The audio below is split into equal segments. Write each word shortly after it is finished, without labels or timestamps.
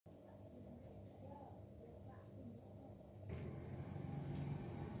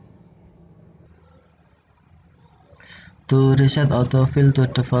To reset autofill to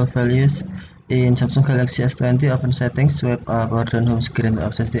default values in Samsung Galaxy S20, open settings, swipe up or down home screen to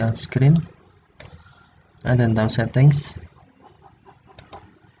access the app screen, and then tap settings.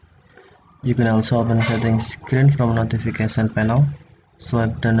 You can also open settings screen from notification panel.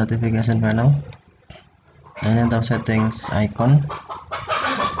 Swipe the notification panel and then tap settings icon.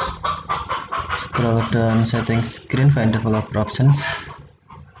 Scroll down settings screen, find developer options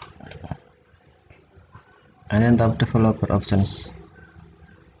and then tap developer options.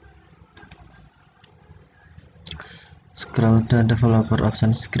 Scroll down developer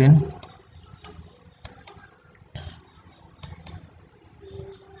options screen,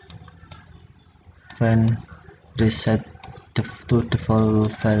 find reset to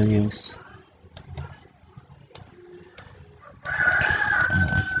default values,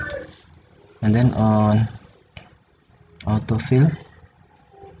 and then on autofill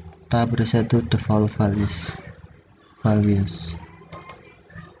tap reset to default values.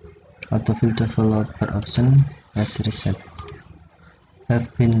 Autofill developer option has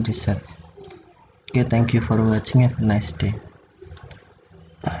been reset. Okay, thank you for watching. Have a nice day.